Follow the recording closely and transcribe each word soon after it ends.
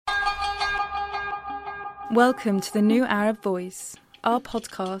Welcome to the New Arab Voice, our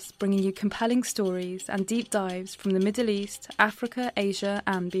podcast bringing you compelling stories and deep dives from the Middle East, Africa, Asia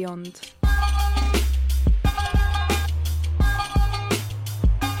and beyond.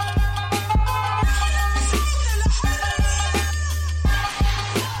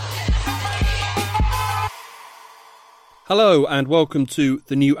 Hello and welcome to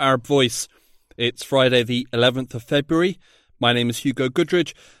the New Arab Voice. It's Friday the 11th of February. My name is Hugo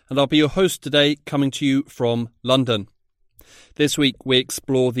Goodridge and I'll be your host today, coming to you from London. This week we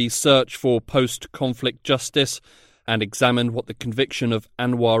explore the search for post-conflict justice and examine what the conviction of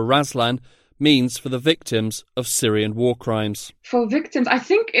Anwar Raslan means for the victims of Syrian war crimes. For victims, I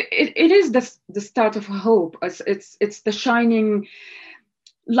think it is the start of hope. It's the shining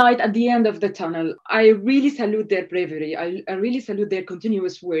light at the end of the tunnel. I really salute their bravery. I really salute their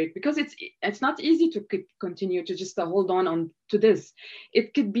continuous work, because it's not easy to continue to just hold on to this.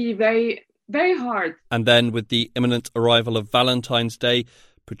 It could be very, very hard. And then with the imminent arrival of Valentine's Day,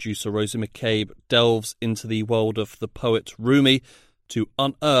 producer Rosie McCabe delves into the world of the poet Rumi to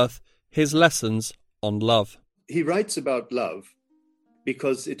unearth his lessons on love. He writes about love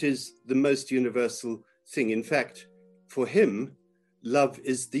because it is the most universal thing. In fact, for him, love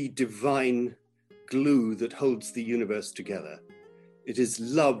is the divine glue that holds the universe together. It is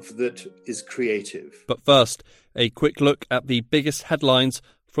love that is creative. But first, a quick look at the biggest headlines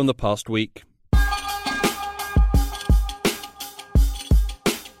from the past week.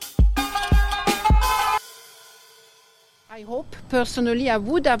 I hope, personally, I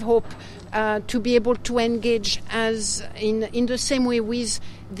would have hoped to be able to engage as in the same way with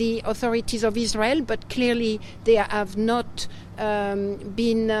the authorities of Israel, but clearly they have not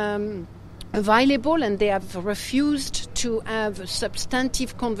been available, and they have refused to have a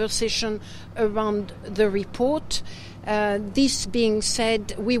substantive conversation around the report. This being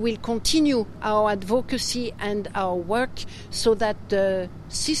said, we will continue our advocacy and our work so that the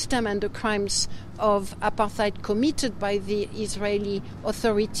system and the crimes of apartheid committed by the Israeli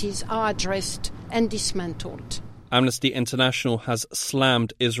authorities are addressed and dismantled. Amnesty International has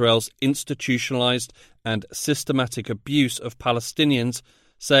slammed Israel's institutionalized and systematic abuse of Palestinians,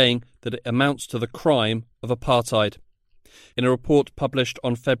 saying that it amounts to the crime of apartheid. In a report published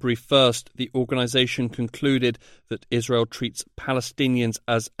on February 1st, the organisation concluded that Israel treats Palestinians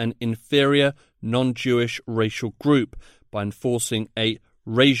as an inferior, non-Jewish racial group by enforcing a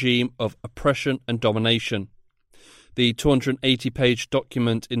regime of oppression and domination. The 280-page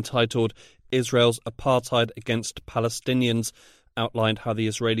document entitled Israel's Apartheid Against Palestinians outlined how the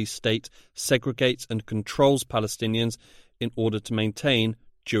Israeli state segregates and controls Palestinians in order to maintain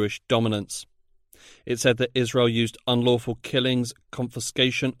Jewish dominance. It said that Israel used unlawful killings,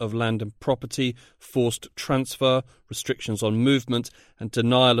 confiscation of land and property, forced transfer, restrictions on movement, and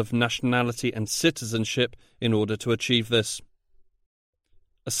denial of nationality and citizenship in order to achieve this.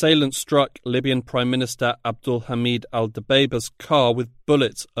 Assailants struck Libyan Prime Minister Abdul Hamid al-Dabeiba's car with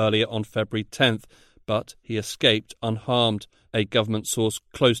bullets earlier on February 10th, but he escaped unharmed, a government source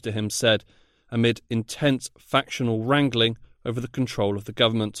close to him said, amid intense factional wrangling over the control of the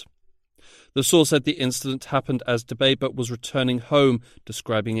government. The source said the incident happened as Dabeiba was returning home,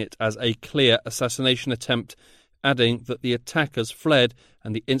 describing it as a clear assassination attempt, adding that the attackers fled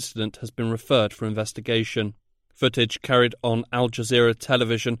and the incident has been referred for investigation. Footage carried on Al Jazeera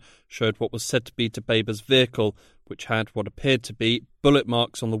television showed what was said to be Dabeiba's vehicle, which had what appeared to be bullet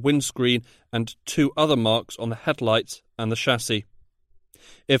marks on the windscreen and 2 other marks on the headlights and the chassis.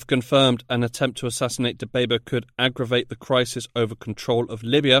 If confirmed, an attempt to assassinate Dabeiba could aggravate the crisis over control of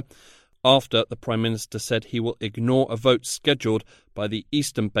Libya, after the Prime Minister said he will ignore a vote scheduled by the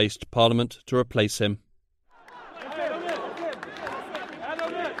Eastern-based parliament to replace him.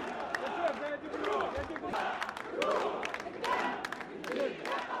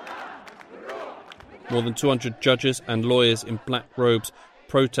 More than 200 judges and lawyers in black robes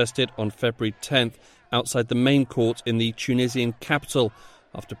protested on February 10th outside the main court in the Tunisian capital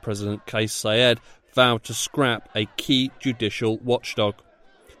after President Kais Saied vowed to scrap a key judicial watchdog.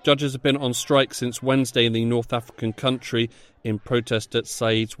 Judges have been on strike since Wednesday in the North African country in protest at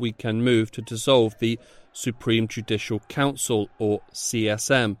Saied's weekend move to dissolve the Supreme Judicial Council, or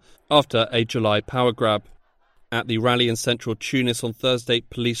CSM, after a July power grab. At the rally in central Tunis on Thursday,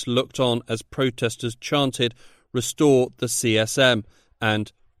 police looked on as protesters chanted, "Restore the CSM,"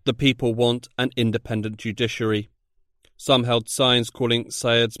 and "The people want an independent judiciary." Some held signs calling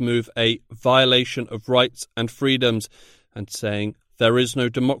Saied's move a violation of rights and freedoms and saying, "There is no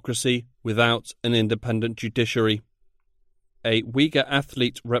democracy without an independent judiciary." A Uyghur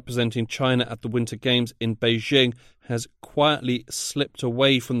athlete representing China at the Winter Games in Beijing has quietly slipped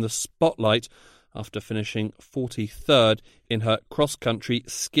away from the spotlight after finishing 43rd in her cross-country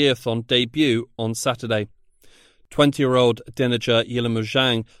skiathon debut on Saturday. 20-year-old Denaja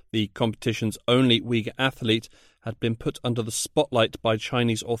Yilamuzhang, the competition's only Uyghur athlete, had been put under the spotlight by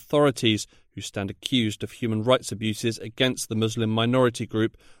Chinese authorities, who stand accused of human rights abuses against the Muslim minority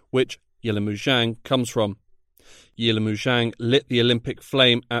group, which Yilamuzhang comes from. Yilamuzhang lit the Olympic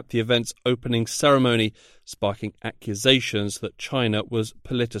flame at the event's opening ceremony, sparking accusations that China was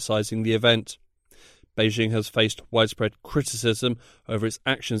politicising the event. Beijing has faced widespread criticism over its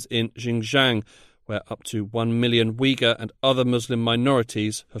actions in Xinjiang, where up to 1 million Uyghur and other Muslim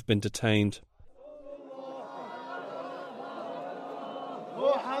minorities have been detained.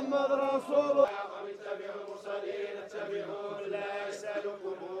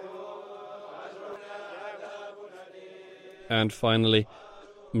 And finally,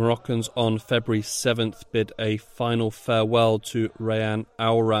 Moroccans on February 7th bid a final farewell to Rayan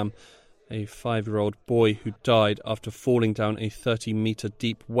Aouram, a 5-year-old boy who died after falling down a 30-metre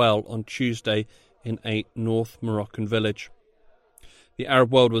deep well on Tuesday in a North Moroccan village. The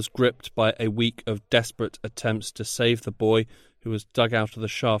Arab world was gripped by a week of desperate attempts to save the boy, who was dug out of the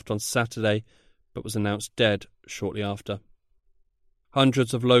shaft on Saturday but was announced dead shortly after.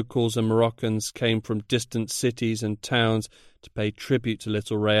 Hundreds of locals and Moroccans came from distant cities and towns to pay tribute to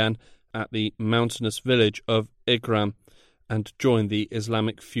little Rayan at the mountainous village of Igram and join the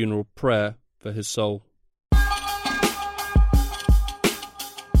Islamic funeral prayer for his soul.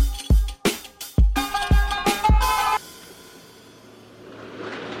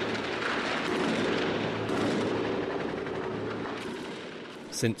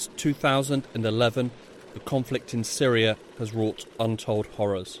 Since 2011, the conflict in Syria has wrought untold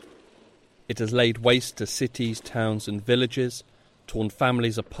horrors. It has laid waste to cities, towns and villages, torn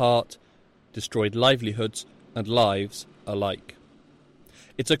families apart, destroyed livelihoods and lives alike.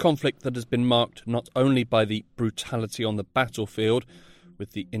 It's a conflict that has been marked not only by the brutality on the battlefield,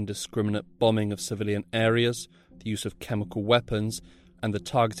 with the indiscriminate bombing of civilian areas, the use of chemical weapons and the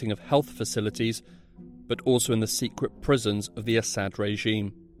targeting of health facilities, but also in the secret prisons of the Assad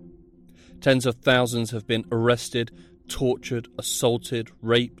regime. Tens of thousands have been arrested, tortured, assaulted,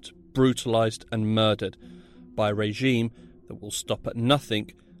 raped, brutalised and murdered by a regime that will stop at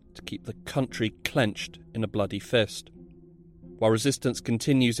nothing to keep the country clenched in a bloody fist. While resistance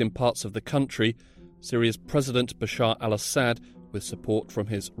continues in parts of the country, Syria's President Bashar al-Assad, with support from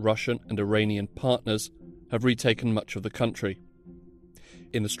his Russian and Iranian partners, have retaken much of the country.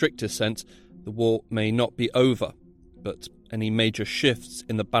 In the strictest sense, the war may not be over, but any major shifts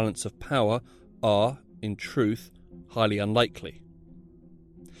in the balance of power are, in truth, highly unlikely.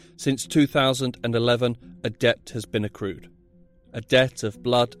 Since 2011, a debt has been accrued, a debt of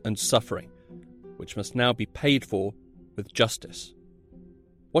blood and suffering, which must now be paid for with justice.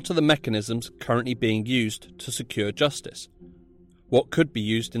 What are the mechanisms currently being used to secure justice? What could be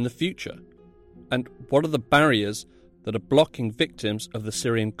used in the future? And what are the barriers that are blocking victims of the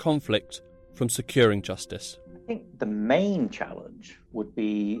Syrian conflict from securing justice? I think the main challenge would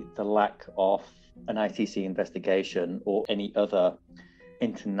be the lack of an ICC investigation or any other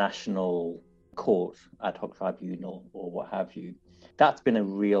international court, ad hoc tribunal or what have you. That's been a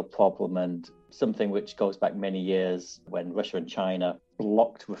real problem and something which goes back many years when Russia and China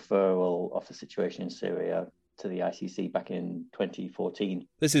blocked referral of the situation in Syria to the ICC back in 2014.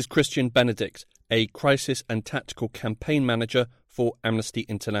 This is Christian Benedict, a crisis and tactical campaign manager for Amnesty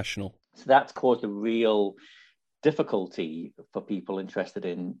International. So that's caused a real difficulty for people interested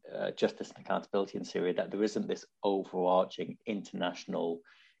in justice and accountability in Syria, that there isn't this overarching international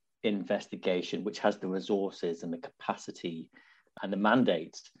investigation which has the resources and the capacity and the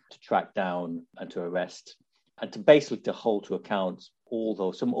mandate to track down and to arrest and to basically to hold to account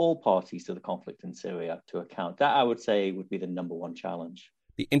all parties to the conflict in Syria to account. That, I would say, would be the number one challenge.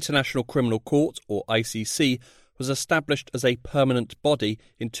 The International Criminal Court, or ICC, was established as a permanent body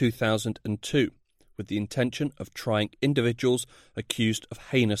in 2002, with the intention of trying individuals accused of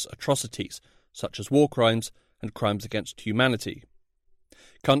heinous atrocities, such as war crimes and crimes against humanity.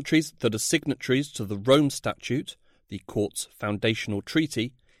 Countries that are signatories to the Rome Statute, the court's foundational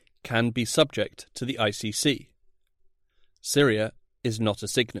treaty, can be subject to the ICC. Syria is not a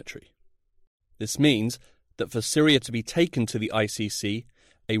signatory. This means that for Syria to be taken to the ICC,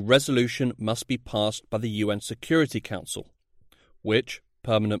 a resolution must be passed by the UN Security Council, which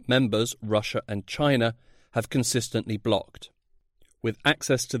permanent members Russia and China have consistently blocked. With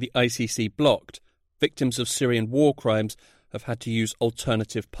access to the ICC blocked, victims of Syrian war crimes have had to use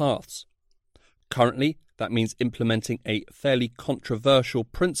alternative paths. Currently, that means implementing a fairly controversial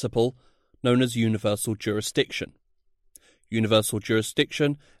principle known as universal jurisdiction. Universal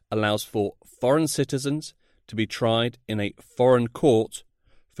jurisdiction allows for foreign citizens to be tried in a foreign court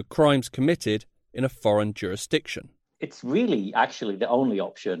for crimes committed in a foreign jurisdiction. It's really actually the only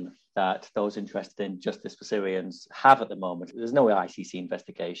option that those interested in justice for Syrians have at the moment. There's no ICC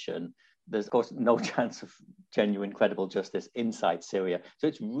investigation. There's, of course, no chance of genuine, credible justice inside Syria. So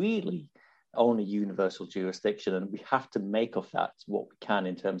it's really only universal jurisdiction, and we have to make of that what we can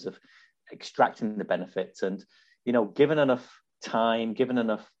in terms of extracting the benefits. And, you know, given enough time, given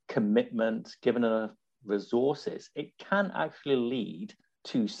enough commitment, given enough resources, it can actually lead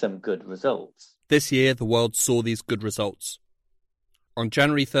to some good results. This year, the world saw these good results. On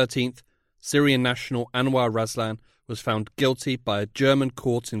January 13th, Syrian national Anwar Raslan was found guilty by a German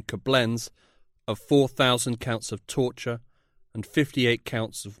court in Koblenz of 4,000 counts of torture and 58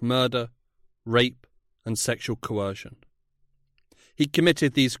 counts of murder, rape and sexual coercion. He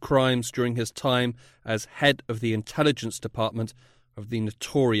committed these crimes during his time as head of the intelligence department of the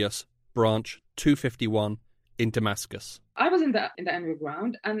notorious Branch 251 in Damascus. I was in the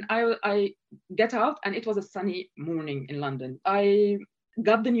underground, and I get out, and it was a sunny morning in London. I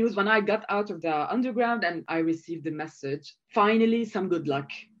got the news when I got out of the underground, and I received the message. Finally, some good luck.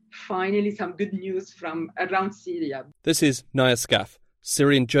 Finally, some good news from around Syria. This is Naya Skaff,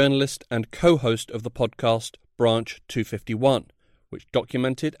 Syrian journalist and co-host of the podcast Branch 251, which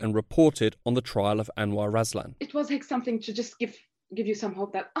documented and reported on the trial of Anwar Raslan. It was like something to just give you some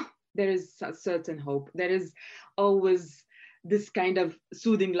hope that there is a certain hope. There is always this kind of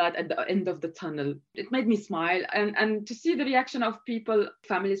soothing light at the end of the tunnel. It made me smile, and to see the reaction of people,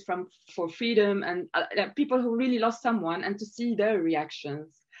 families for freedom, and people who really lost someone, and to see their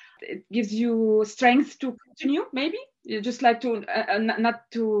reactions. It gives you strength to continue, maybe. You just like to not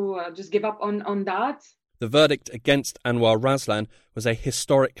to just give up on that. The verdict against Anwar Raslan was a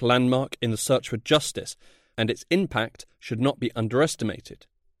historic landmark in the search for justice, and its impact should not be underestimated.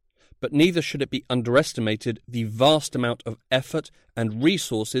 But neither should it be underestimated the vast amount of effort and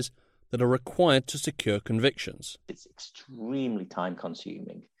resources that are required to secure convictions. It's extremely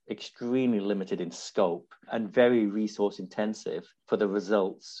time-consuming, extremely limited in scope, and very resource-intensive for the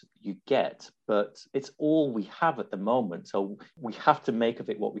results you get. But it's all we have at the moment, so we have to make of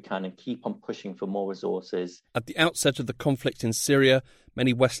it what we can and keep on pushing for more resources. At the outset of the conflict in Syria,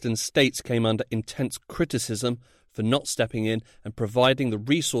 many Western states came under intense criticism for not stepping in and providing the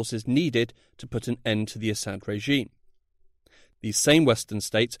resources needed to put an end to the Assad regime. These same Western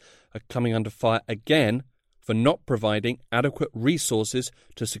states are coming under fire again for not providing adequate resources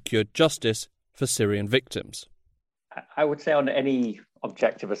to secure justice for Syrian victims. I would say on any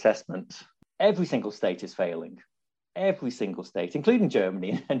objective assessment, every single state is failing. Every single state, including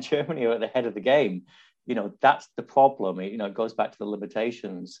Germany, and Germany are at the head of the game. You know, that's the problem. You know, it goes back to the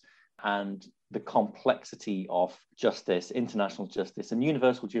limitations and the complexity of justice, international justice, and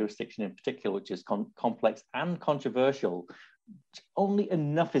universal jurisdiction in particular, which is complex and controversial. Only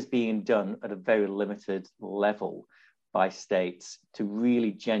enough is being done at a very limited level by states to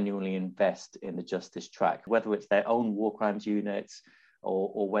really genuinely invest in the justice track, whether it's their own war crimes units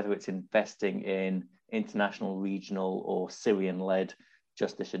or whether it's investing in international, regional, or Syrian-led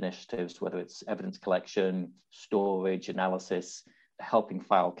justice initiatives, whether it's evidence collection, storage, analysis, helping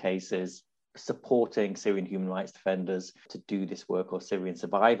file cases, supporting Syrian human rights defenders to do this work, or Syrian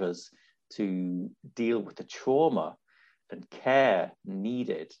survivors to deal with the trauma and care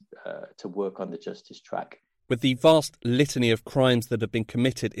needed to work on the justice track. With the vast litany of crimes that have been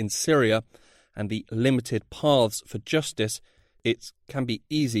committed in Syria and the limited paths for justice, it can be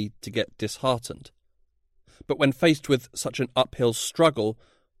easy to get disheartened. But when faced with such an uphill struggle,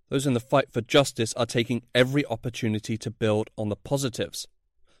 those in the fight for justice are taking every opportunity to build on the positives,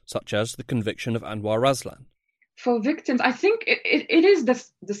 such as the conviction of Anwar Raslan. For victims, I think it is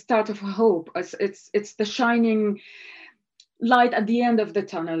the start of hope. It's the shining light at the end of the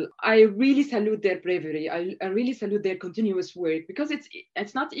tunnel. I really salute their bravery. I really salute their continuous work, because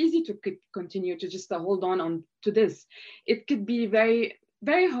it's not easy to continue to just hold on to this. It could be very,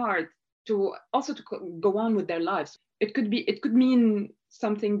 very hard to go on with their lives. It could mean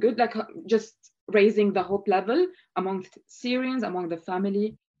something good, like just raising the hope level among Syrians, among the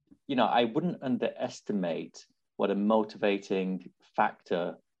family. You know, I wouldn't underestimate what a motivating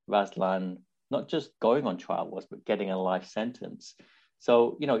factor Raslan, not just going on trial was, but getting a life sentence.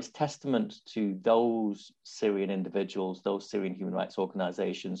 So, you know, it's testament to those Syrian individuals, those Syrian human rights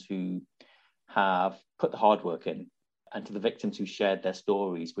organizations who have put the hard work in, and to the victims who shared their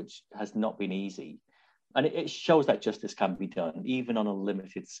stories, which has not been easy. And it shows that justice can be done, even on a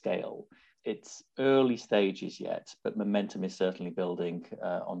limited scale. It's early stages yet, but momentum is certainly building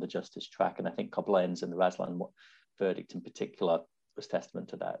on the justice track. And I think Koblenz and the Raslan verdict in particular was testament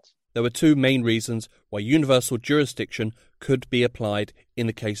to that. There were two main reasons why universal jurisdiction could be applied in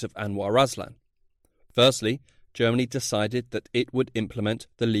the case of Anwar Raslan. Firstly, Germany decided that it would implement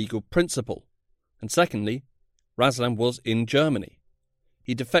the legal principle. And secondly, Raslan was in Germany.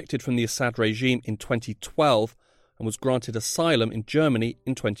 He defected from the Assad regime in 2012 and was granted asylum in Germany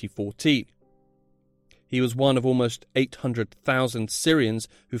in 2014. He was one of almost 800,000 Syrians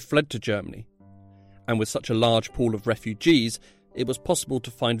who fled to Germany. And with such a large pool of refugees, it was possible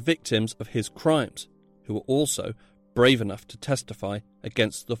to find victims of his crimes, who were also brave enough to testify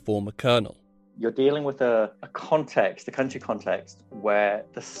against the former colonel. You're dealing with a context, a country context, where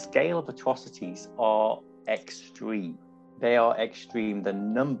the scale of atrocities are extreme. They are extreme. The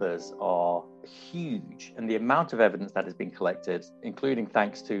numbers are huge. And the amount of evidence that has been collected, including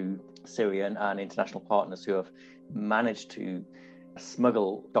thanks to Syrian and international partners who have managed to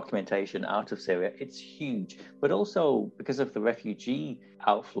smuggle documentation out of Syria, it's huge. But also, because of the refugee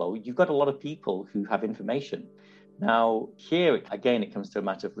outflow, you've got a lot of people who have information. Now, here, again, it comes to a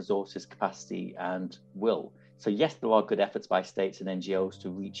matter of resources, capacity, and will. So yes, there are good efforts by states and NGOs to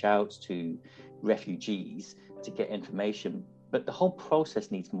reach out to refugees to get information, but the whole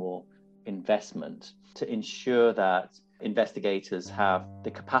process needs more investment to ensure that investigators have the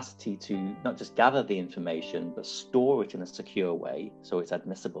capacity to not just gather the information, but store it in a secure way so it's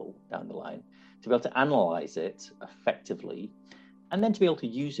admissible down the line, to be able to analyze it effectively, and then to be able to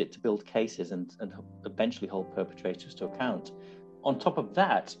use it to build cases and eventually hold perpetrators to account. On top of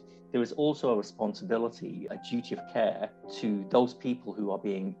that, there is also a responsibility, a duty of care to those people who are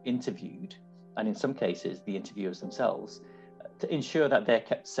being interviewed, and in some cases, the interviewers themselves, to ensure that they're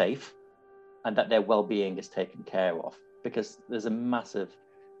kept safe and that their well-being is taken care of, because there's a massive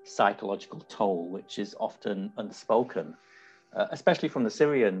psychological toll which is often unspoken, especially from the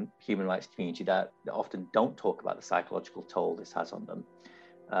Syrian human rights community that often don't talk about the psychological toll this has on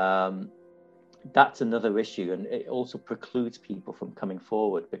them. That's another issue, and it also precludes people from coming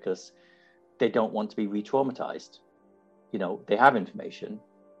forward because they don't want to be re-traumatized. You know, they have information,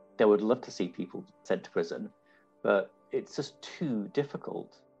 they would love to see people sent to prison, but it's just too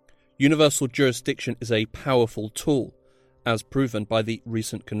difficult. Universal jurisdiction is a powerful tool, as proven by the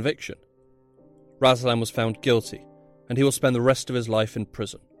recent conviction. Raslan was found guilty, and he will spend the rest of his life in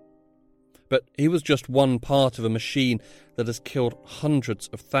prison. But he was just one part of a machine that has killed hundreds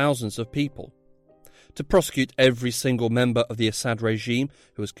of thousands of people. To prosecute every single member of the Assad regime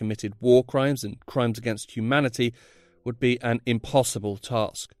who has committed war crimes and crimes against humanity would be an impossible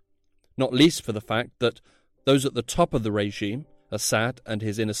task, not least for the fact that those at the top of the regime, Assad and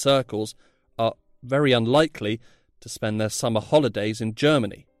his inner circles, are very unlikely to spend their summer holidays in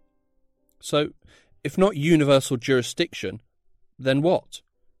Germany. So, if not universal jurisdiction, then what?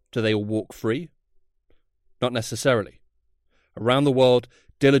 Do they all walk free? Not necessarily. Around the world,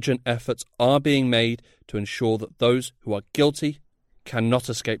 diligent efforts are being made to ensure that those who are guilty cannot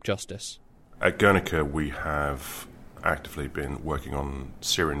escape justice. At Guernica, we have actively been working on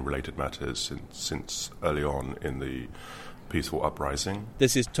Syrian-related matters since early on in the peaceful uprising.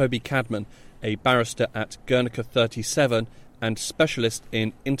 This is Toby Cadman, a barrister at Guernica 37 and specialist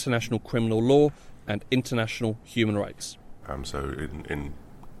in international criminal law and international human rights. So in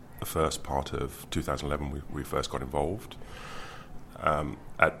the first part of 2011, we first got involved.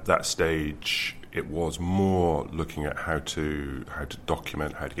 At that stage, it was more looking at how to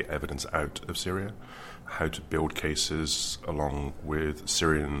document, how to get evidence out of Syria, how to build cases along with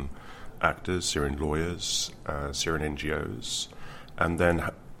Syrian actors, Syrian lawyers, Syrian NGOs, and then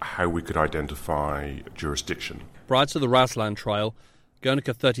how we could identify jurisdiction. Prior to the Raslan trial,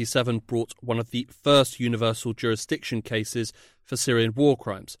 Guernica 37 brought one of the first universal jurisdiction cases for Syrian war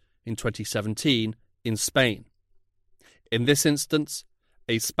crimes in 2017 in Spain. In this instance,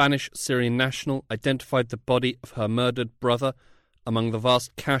 a Spanish Syrian national identified the body of her murdered brother among the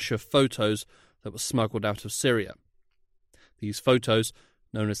vast cache of photos that were smuggled out of Syria. These photos,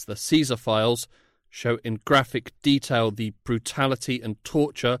 known as the Caesar files, show in graphic detail the brutality and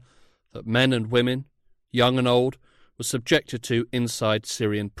torture that men and women, young and old, were subjected to inside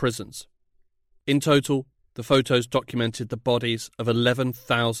Syrian prisons. In total, the photos documented the bodies of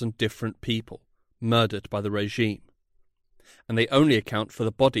 11,000 different people murdered by the regime. And they only account for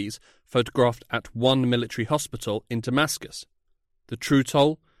the bodies photographed at one military hospital in Damascus. The true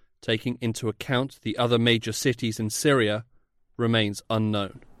toll, taking into account the other major cities in Syria, remains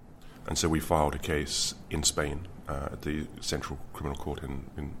unknown. And so we filed a case in Spain at the Central Criminal Court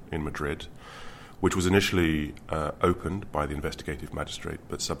in Madrid, which was initially opened by the investigative magistrate,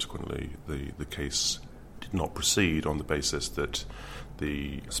 but subsequently the case did not proceed on the basis that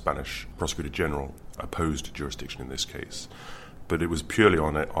the Spanish Prosecutor General opposed jurisdiction in this case. but it was purely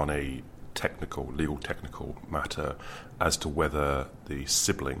on a legal technical matter as to whether the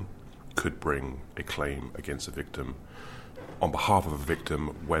sibling could bring a claim against a victim on behalf of a victim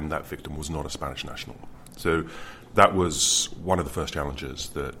when that victim was not a Spanish national. So that was one of the first challenges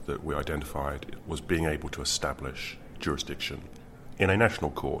that we identified, was being able to establish jurisdiction in a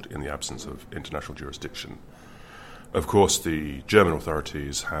national court in the absence of international jurisdiction. Of course, the German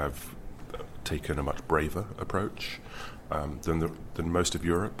authorities have taken a much braver approach than most of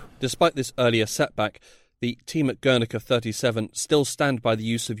Europe. Despite this earlier setback, the team at Guernica 37 still stand by the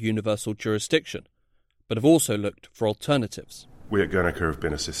use of universal jurisdiction, but have also looked for alternatives. We at Guernica have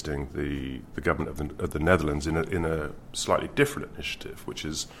been assisting the government of the Netherlands in a slightly different initiative, which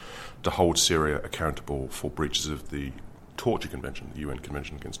is to hold Syria accountable for breaches of the Torture Convention, the UN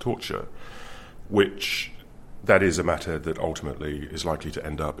Convention Against Torture, which that is a matter that ultimately is likely to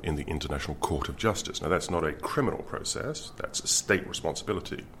end up in the International Court of Justice. Now, that's not a criminal process, that's a state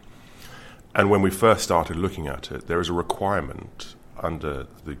responsibility. And when we first started looking at it, there is a requirement under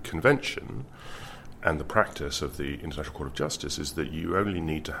the convention, and the practice of the International Court of Justice is that you only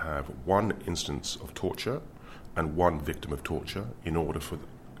need to have one instance of torture and one victim of torture in order for the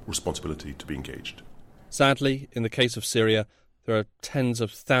responsibility to be engaged. Sadly, in the case of Syria, there are tens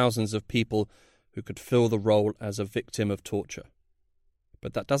of thousands of people who could fill the role as a victim of torture.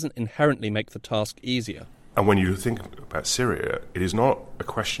 But that doesn't inherently make the task easier. And when you think about Syria, it is not a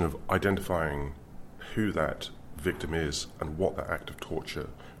question of identifying who that victim is and what that act of torture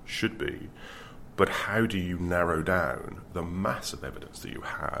should be, but how do you narrow down the mass of evidence that you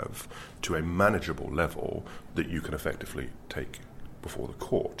have to a manageable level that you can effectively take before the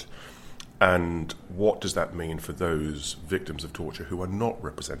court? And what does that mean for those victims of torture who are not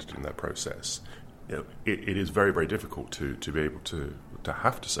represented in that process? You know, it is very, very difficult to be able to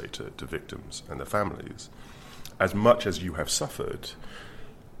have to say to victims and their families, as much as you have suffered,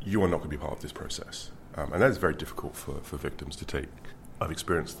 you are not going to be part of this process. And that is very difficult for victims to take. I've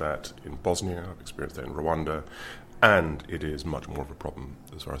experienced that in Bosnia, I've experienced that in Rwanda, and it is much more of a problem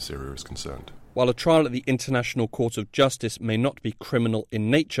as far as Syria is concerned. While a trial at the International Court of Justice may not be criminal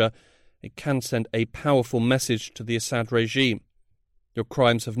in nature, it can send a powerful message to the Assad regime. Your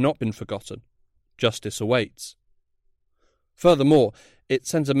crimes have not been forgotten. Justice awaits. Furthermore, it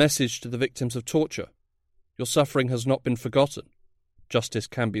sends a message to the victims of torture. Your suffering has not been forgotten. Justice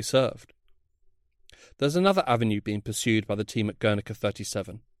can be served. There's another avenue being pursued by the team at Guernica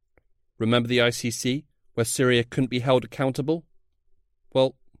 37. Remember the ICC, where Syria couldn't be held accountable?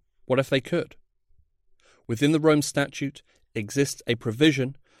 Well, what if they could? Within the Rome Statute exists a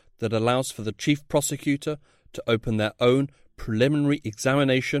provision that allows for the chief prosecutor to open their own preliminary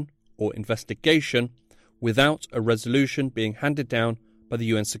examination or investigation without a resolution being handed down by the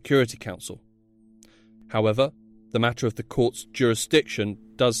UN Security Council. However, the matter of the court's jurisdiction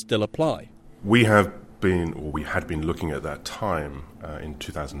does still apply. We had been looking at that time in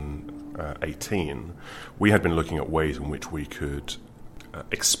 2018, we had been looking at ways in which we could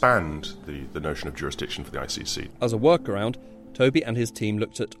expand the notion of jurisdiction for the ICC. As a workaround, Toby and his team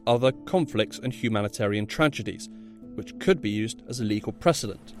looked at other conflicts and humanitarian tragedies, which could be used as a legal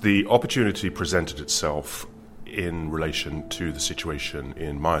precedent. The opportunity presented itself in relation to the situation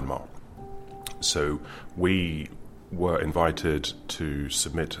in Myanmar. So we were invited to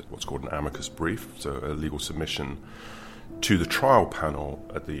submit what's called an amicus brief, so a legal submission, to the trial panel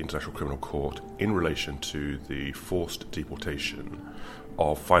at the International Criminal Court in relation to the forced deportation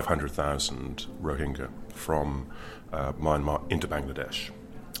of 500,000 Rohingya from Myanmar into Bangladesh.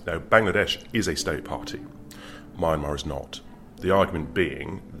 Now, Bangladesh is a state party. Myanmar is not. The argument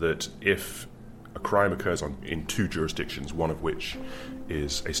being that if a crime occurs in two jurisdictions, one of which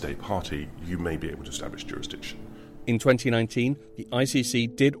is a state party, you may be able to establish jurisdiction. In 2019, the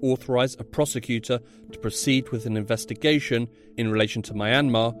ICC did authorise a prosecutor to proceed with an investigation in relation to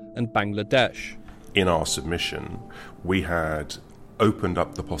Myanmar and Bangladesh. In our submission, we had opened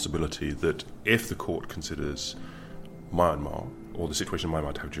up the possibility that if the court considers Myanmar, or the situation in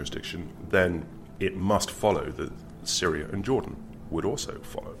Myanmar, to have jurisdiction, then it must follow that Syria and Jordan would also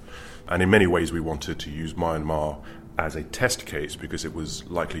follow. And in many ways we wanted to use Myanmar as a test case because it was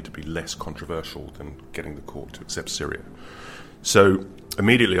likely to be less controversial than getting the court to accept Syria. So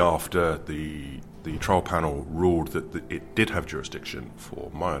immediately after the trial panel ruled that it did have jurisdiction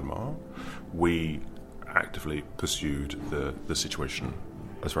for Myanmar, we actively pursued the situation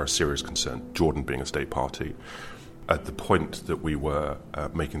as far as Syria is concerned, Jordan being a state party. At the point that we were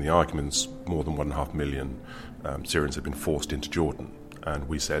making the arguments, more than 1.5 million Syrians had been forced into Jordan, and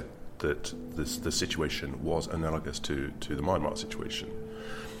we said that the situation was analogous to the Myanmar situation.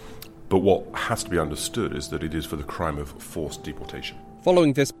 But what has to be understood is that it is for the crime of forced deportation.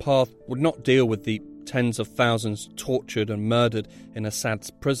 Following this path would not deal with the tens of thousands tortured and murdered in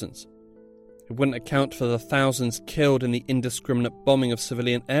Assad's prisons. It wouldn't account for the thousands killed in the indiscriminate bombing of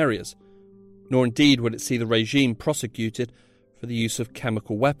civilian areas, nor indeed would it see the regime prosecuted for the use of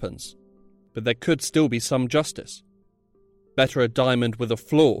chemical weapons. But there could still be some justice. Better a diamond with a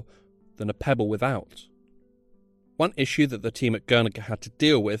flaw than a pebble without. One issue that the team at Guernica had to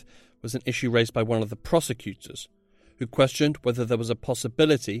deal with was an issue raised by one of the prosecutors, who questioned whether there was a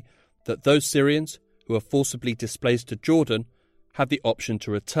possibility that those Syrians who were forcibly displaced to Jordan had the option to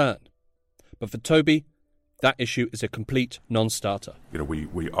return. But for Toby, that issue is a complete non-starter.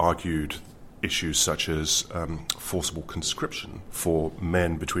 We argued issues such as forcible conscription for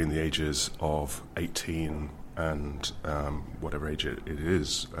men between the ages of 18 and whatever age it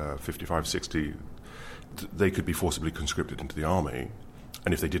is, 55, 60, they could be forcibly conscripted into the army.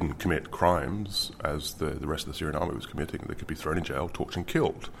 And if they didn't commit crimes, as the rest of the Syrian army was committing, they could be thrown in jail, tortured and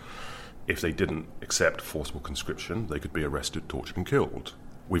killed. If they didn't accept forcible conscription, they could be arrested, tortured and killed.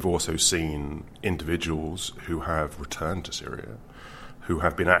 We've also seen individuals who have returned to Syria, who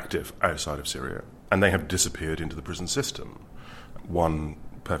have been active outside of Syria, and they have disappeared into the prison system. One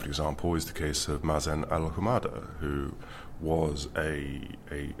perfect example is the case of Mazen al-Humada, who was a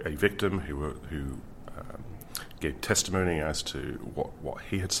victim who gave testimony as to what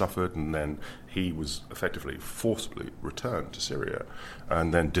he had suffered, and then he was effectively forcibly returned to Syria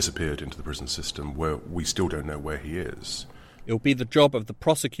and then disappeared into the prison system, where we still don't know where he is. It will be the job of the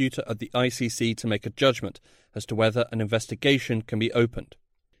prosecutor at the ICC to make a judgment as to whether an investigation can be opened.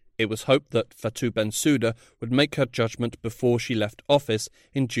 It was hoped that Fatou Bensouda would make her judgment before she left office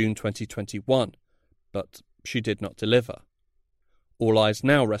in June 2021, but she did not deliver. All eyes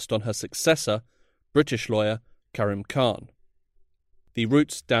now rest on her successor, British lawyer Karim Khan. The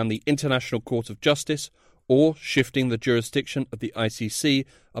routes down the International Court of Justice or shifting the jurisdiction of the ICC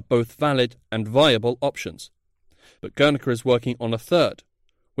are both valid and viable options. But Guernica is working on a third,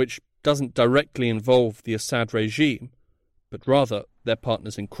 which doesn't directly involve the Assad regime, but rather their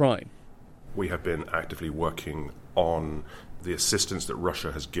partners in crime. We have been actively working on the assistance that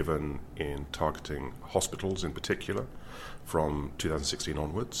Russia has given in targeting hospitals in particular from 2016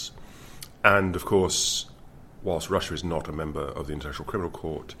 onwards. And of course, whilst Russia is not a member of the International Criminal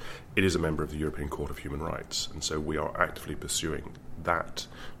Court, it is a member of the European Court of Human Rights. And so we are actively pursuing that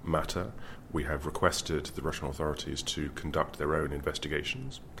matter. We have requested the Russian authorities to conduct their own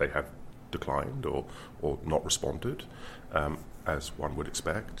investigations. They have declined or not responded, as one would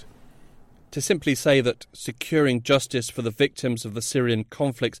expect. To simply say that securing justice for the victims of the Syrian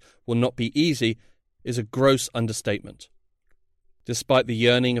conflicts will not be easy is a gross understatement. Despite the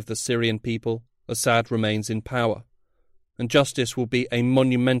yearning of the Syrian people, Assad remains in power, and justice will be a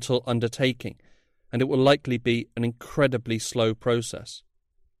monumental undertaking, and it will likely be an incredibly slow process.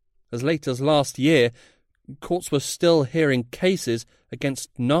 As late as last year, courts were still hearing cases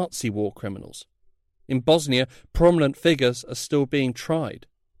against Nazi war criminals. In Bosnia, prominent figures are still being tried.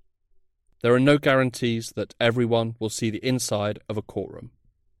 There are no guarantees that everyone will see the inside of a courtroom.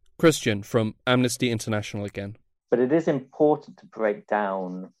 Christian from Amnesty International again. But it is important to break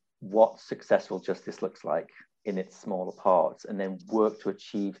down what successful justice looks like in its smaller parts, and then work to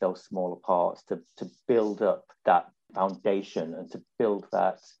achieve those smaller parts, to build up that foundation and to build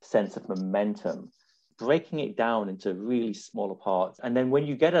that sense of momentum, breaking it down into really smaller parts. And then when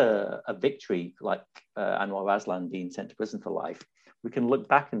you get a victory like Anwar Raslan being sent to prison for life, we can look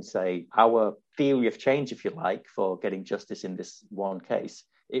back and say our theory of change, if you like, for getting justice in this one case,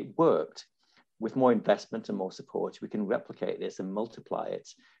 it worked. With more investment and more support, we can replicate this and multiply it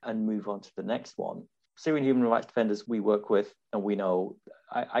and move on to the next one. Syrian human rights defenders we work with, and we know,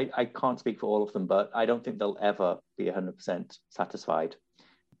 I can't speak for all of them, but I don't think they'll ever be 100% satisfied.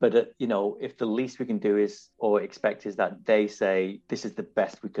 But, if the least we can do is, or expect, is that they say, this is the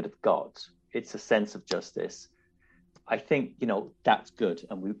best we could have got, it's a sense of justice. I think, that's good,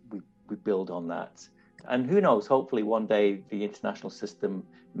 and we build on that. And who knows, hopefully one day the international system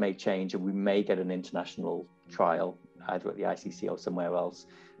may change and we may get an international trial, either at the ICC or somewhere else.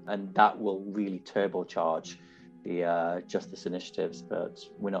 And that will really turbocharge the justice initiatives, but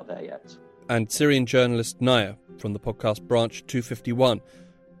we're not there yet. And Syrian journalist Naya from the podcast Branch 251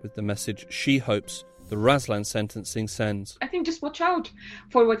 with the message she hopes the Raslan sentencing sends. I think just watch out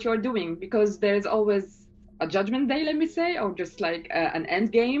for what you're doing, because there's always a judgment day, let me say, or just like an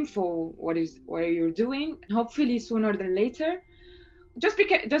end game for what you're doing. Hopefully sooner than later.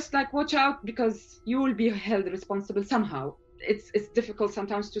 Just like watch out, because you will be held responsible somehow. It's difficult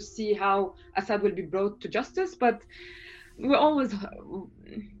sometimes to see how Assad will be brought to justice, but We always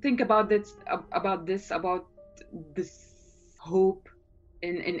think about this hope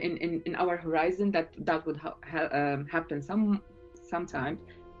in our horizon that would happen sometime.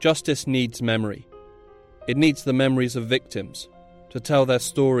 Justice needs memory. It needs the memories of victims to tell their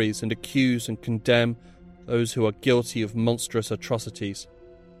stories and accuse and condemn those who are guilty of monstrous atrocities.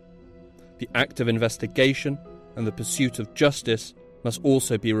 The act of investigation and the pursuit of justice must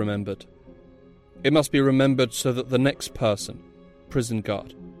also be remembered. It must be remembered so that the next person, prison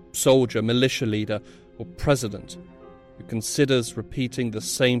guard, soldier, militia leader, or president who considers repeating the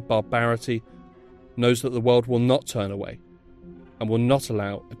same barbarity knows that the world will not turn away and will not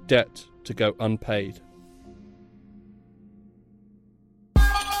allow a debt to go unpaid.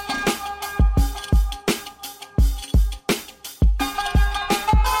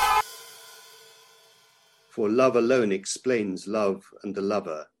 For love alone explains love and the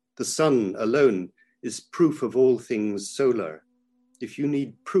lover. The sun alone is proof of all things solar. If you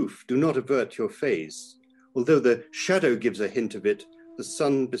need proof, do not avert your face. Although the shadow gives a hint of it, the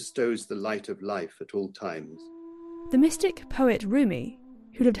sun bestows the light of life at all times. The mystic poet Rumi,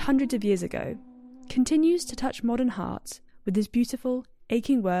 who lived hundreds of years ago, continues to touch modern hearts with his beautiful,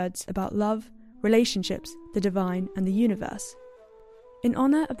 aching words about love, relationships, the divine, and the universe. In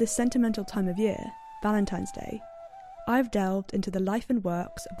honour of this sentimental time of year, Valentine's Day, I've delved into the life and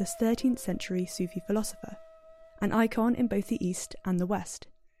works of this 13th century Sufi philosopher, an icon in both the East and the West.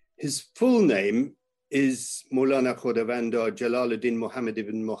 His full name is Maulana Khordavanda Jalaluddin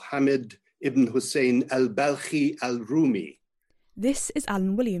Muhammad ibn Hussein al-Balkhi al-Rumi. This is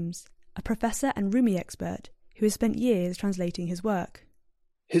Alan Williams, a professor and Rumi expert who has spent years translating his work.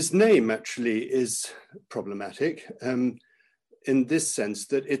 His name actually is problematic. In this sense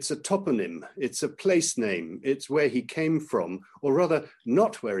that it's a toponym, it's a place name, it's where he came from, or rather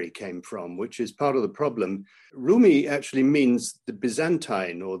not where he came from, which is part of the problem. Rumi actually means the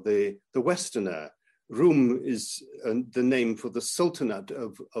Byzantine or the Westerner. Rum is the name for the Sultanate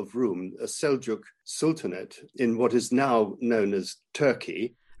of Rum, a Seljuk Sultanate in what is now known as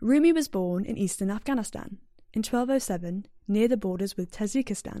Turkey. Rumi was born in eastern Afghanistan in 1207 near the borders with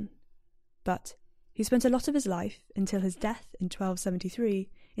Tajikistan. But he spent a lot of his life, until his death in 1273,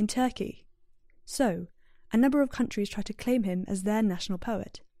 in Turkey. So, a number of countries try to claim him as their national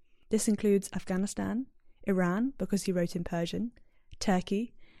poet. This includes Afghanistan, Iran, because he wrote in Persian,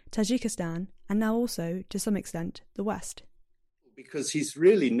 Turkey, Tajikistan, and now also, to some extent, the West. Because he's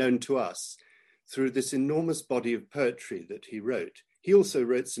really known to us through this enormous body of poetry that he wrote. He also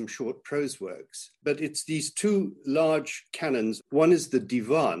wrote some short prose works, but it's these two large canons. One is the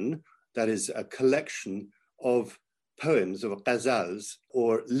Divan, that is a collection of poems, of ghazals,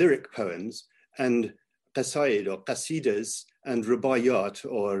 or lyric poems, and qasaid, or qasidas, and rubaiyat,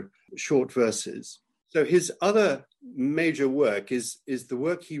 or short verses. So his other major work is the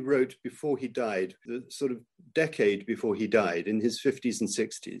work he wrote before he died, the sort of decade before he died, in his 50s and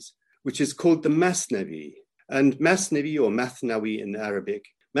 60s, which is called the Masnavi. And Masnavi, or Mathnawi in Arabic,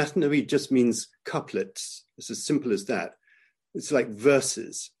 Mathnavi just means couplets. It's as simple as that. It's like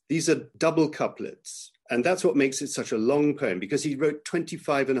verses. These are double couplets. And that's what makes it such a long poem, because he wrote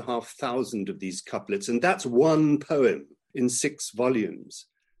 25,500 of these couplets, and that's one poem in 6 volumes.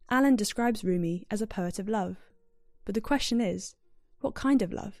 Alan describes Rumi as a poet of love. But the question is, what kind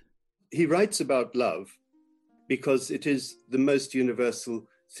of love? He writes about love because it is the most universal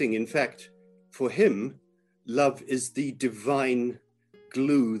thing. In fact, for him, love is the divine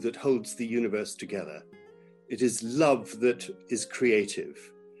glue that holds the universe together. It is love that is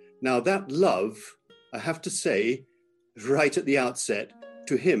creative. Now, that love, I have to say, right at the outset,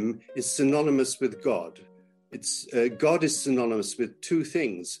 to him is synonymous with God. God is synonymous with 2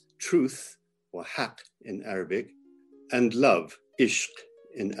 things, truth, or haq in Arabic, and love, ishq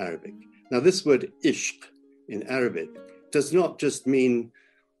in Arabic. Now, this word ishq in Arabic does not mean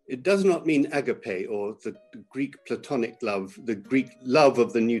agape, or the Greek Platonic love, the Greek love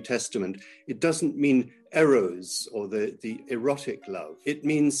of the New Testament. It doesn't mean eros, or the erotic love. It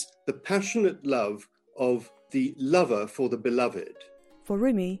means the passionate love of the lover for the beloved. For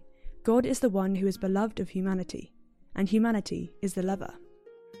Rumi, God is the one who is beloved of humanity, and humanity is the lover.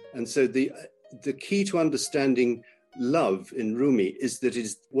 And so the key to understanding love in Rumi is that it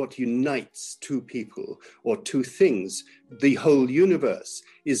is what unites 2 people or 2 things. The whole universe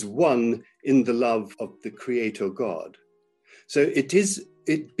is one in the love of the Creator God. So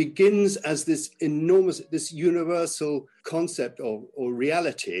it begins as this enormous, this universal concept or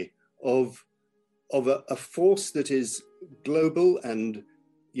reality of a force that is global and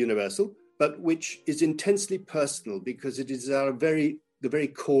universal, but which is intensely personal, because it is the very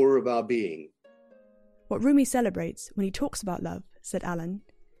core of our being. What Rumi celebrates when he talks about love, said Alan,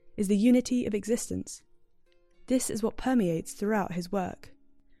 is the unity of existence. This is what permeates throughout his work.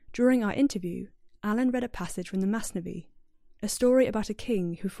 During our interview, Alan read a passage from the Masnavi, a story about a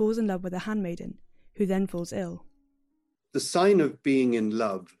king who falls in love with a handmaiden, who then falls ill. The sign of being in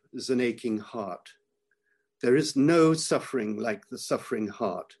love is an aching heart. There is no suffering like the suffering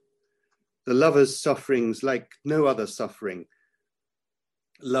heart. The lover's sufferings like no other suffering.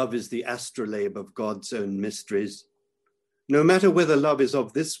 Love is the astrolabe of God's own mysteries. No matter whether love is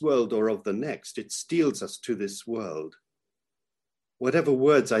of this world or of the next, it steals us to this world. Whatever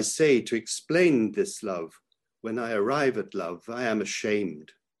words I say to explain this love, when I arrive at love, I am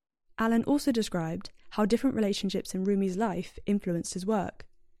ashamed. Alan also described how different relationships in Rumi's life influenced his work.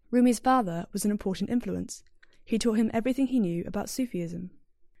 Rumi's father was an important influence. He taught him everything he knew about Sufism.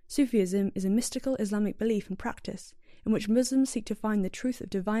 Sufism is a mystical Islamic belief and practice in which Muslims seek to find the truth of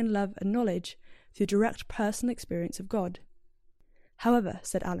divine love and knowledge through direct personal experience of God. However,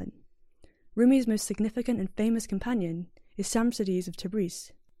 said Alan, Rumi's most significant and famous companion is Shamsuddin of Tabriz.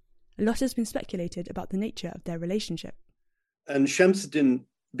 A lot has been speculated about the nature of their relationship. And Shamsuddin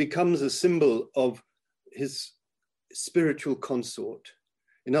becomes a symbol of his spiritual consort.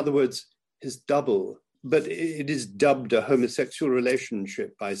 In other words, his double. But it is dubbed a homosexual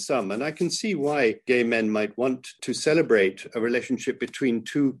relationship by some. And I can see why gay men might want to celebrate a relationship between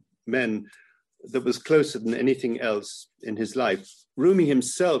two men that was closer than anything else in his life. Rumi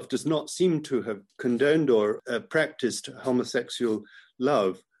himself does not seem to have condoned or practiced homosexual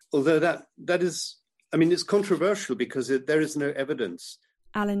love, although that is, it's controversial because there is no evidence.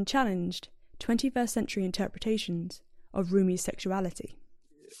 Alan challenged 21st century interpretations of Rumi's sexuality.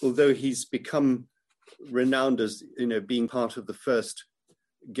 Although he's become renowned as, being part of the first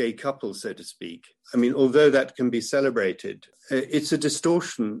gay couple, so to speak. Although that can be celebrated, it's a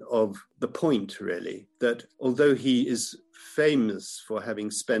distortion of the point, really, that although he is famous for having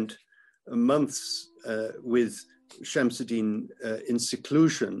spent months with Shamsuddin in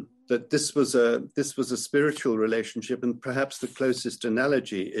seclusion, that this was a spiritual relationship, and perhaps the closest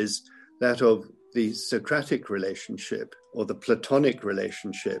analogy is that of the Socratic relationship or the Platonic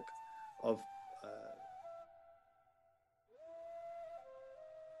relationship of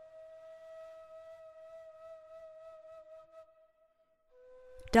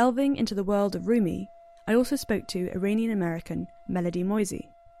Delving into the world of Rumi, I also spoke to Iranian-American Melody Moisey.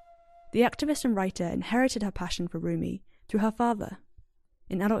 The activist and writer inherited her passion for Rumi through her father.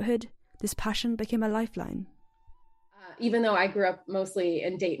 In adulthood, this passion became a lifeline. Even though I grew up mostly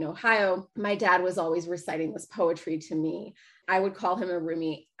in Dayton, Ohio, my dad was always reciting this poetry to me. I would call him a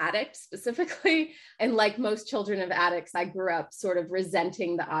Rumi addict specifically. And like most children of addicts, I grew up sort of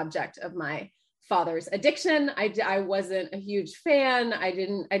resenting the object of my father's addiction. I wasn't a huge fan. I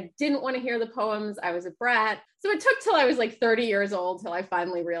didn't want to hear the poems. I was a brat. So it took till I was like 30 years old till I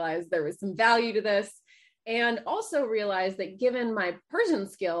finally realized there was some value to this. And also realized that given my Persian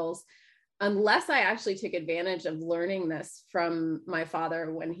skills, unless I actually took advantage of learning this from my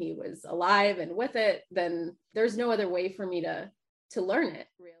father when he was alive and with it, then there's no other way for me to learn it,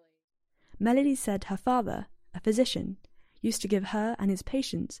 really. Melody said her father, a physician, used to give her and his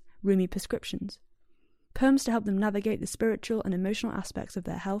patients Rumi prescriptions, poems to help them navigate the spiritual and emotional aspects of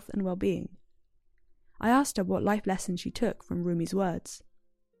their health and well-being. I asked her what life lessons she took from Rumi's words.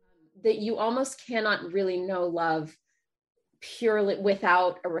 That you almost cannot really know love purely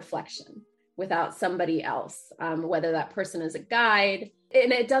without a reflection, without somebody else, whether that person is a guide.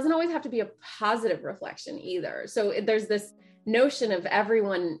 And it doesn't always have to be a positive reflection either. So there's this notion of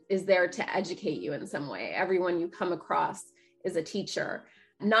everyone is there to educate you in some way. Everyone you come across is a teacher,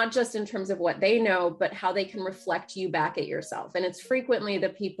 not just in terms of what they know, but how they can reflect you back at yourself. And it's frequently the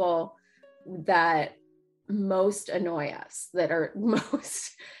people that most annoy us, that are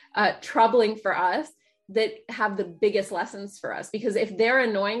most troubling for us, that have the biggest lessons for us. Because if they're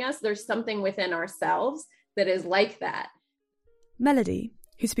annoying us, there's something within ourselves that is like that. Melody,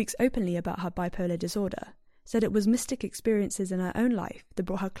 who speaks openly about her bipolar disorder, said it was mystic experiences in her own life that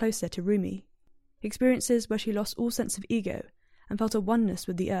brought her closer to Rumi. Experiences where she lost all sense of ego and felt a oneness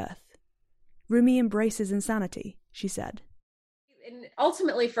with the earth. Rumi embraces insanity, she said. And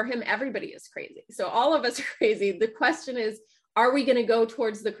ultimately for him, everybody is crazy. So all of us are crazy. The question is, are we going to go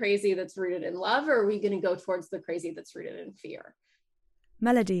towards the crazy that's rooted in love, or are we going to go towards the crazy that's rooted in fear?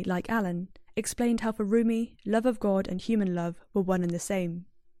 Melody, like Alan, explained how for Rumi, love of God and human love were one and the same.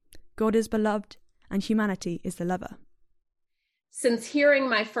 God is beloved, and humanity is the lover. Since hearing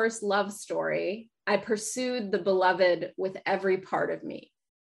my first love story, I pursued the beloved with every part of me.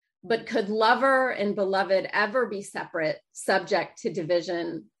 But could lover and beloved ever be separate, subject to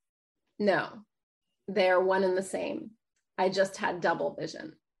division? No. They're one and the same. I just had double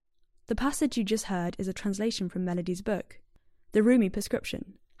vision. The passage you just heard is a translation from Melody's book, The Rumi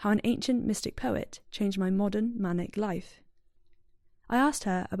Prescription: How an Ancient Mystic Poet Changed My Modern Manic Life. I asked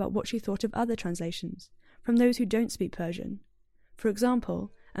her about what she thought of other translations from those who don't speak Persian. For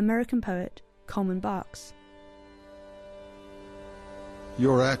example, American poet Coleman Barks.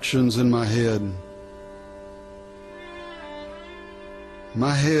 Your actions in my head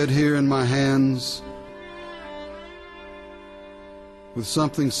here in my hands, with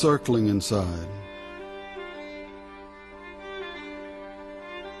something circling inside.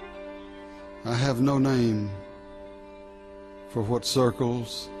 I have no name for what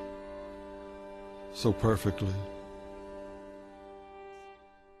circles so perfectly.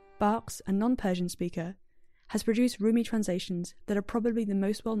 Barks, a non-Persian speaker, has produced Rumi translations that are probably the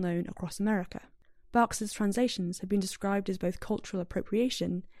most well-known across America. Barks's translations have been described as both cultural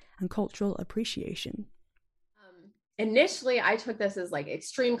appropriation and cultural appreciation. Initially, I took this as like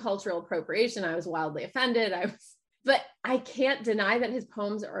extreme cultural appropriation. I was wildly offended. But I can't deny that his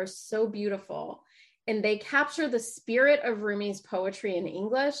poems are so beautiful, and they capture the spirit of Rumi's poetry in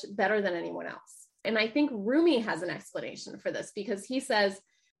English better than anyone else. And I think Rumi has an explanation for this, because he says,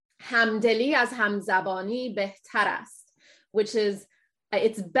 Hamdeli az hamzabani behtar ast, which is,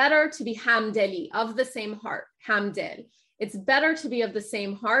 it's better to be hamdeli, of the same heart, hamdel. It's better to be of the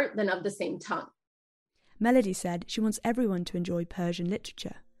same heart than of the same tongue. Melody said she wants everyone to enjoy Persian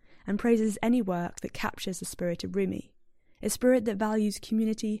literature and praises any work that captures the spirit of Rumi, a spirit that values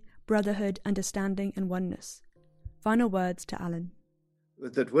community, brotherhood, understanding and oneness. Final words to Alan.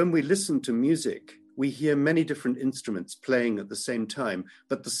 That when we listen to music, we hear many different instruments playing at the same time,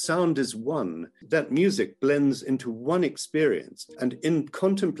 but the sound is one. That music blends into one experience. And in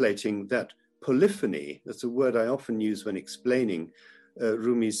contemplating that polyphony, that's a word I often use when explaining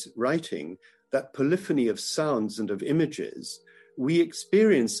Rumi's writing, that polyphony of sounds and of images, we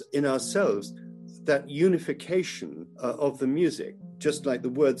experience in ourselves that unification of the music, just like the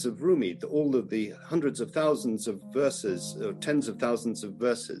words of Rumi, all of the hundreds of thousands of verses, or tens of thousands of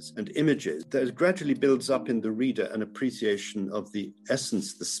verses and images, that gradually builds up in the reader an appreciation of the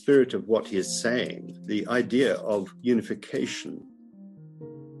essence, the spirit of what he is saying, the idea of unification.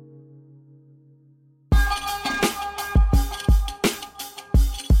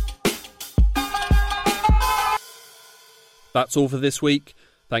 That's all for this week.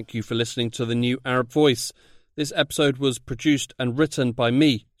 Thank you for listening to The New Arab Voice. This episode was produced and written by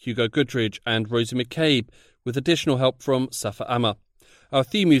me, Hugo Goodridge, and Rosie McCabe, with additional help from Safa Amma. Our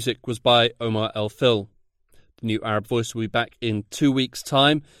theme music was by Omar El Fil. The New Arab Voice will be back in 2 weeks'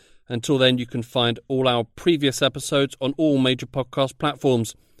 time. Until then, you can find all our previous episodes on all major podcast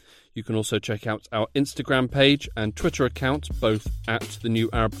platforms. You can also check out our Instagram page and Twitter account, both at The New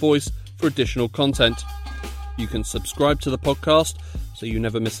Arab Voice, for additional content. You can subscribe to the podcast so you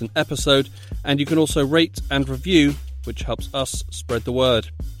never miss an episode, and you can also rate and review, which helps us spread the word.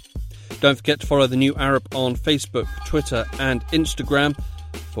 Don't forget to follow The New Arab on Facebook, Twitter and Instagram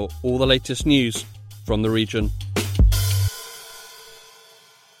for all the latest news from the region.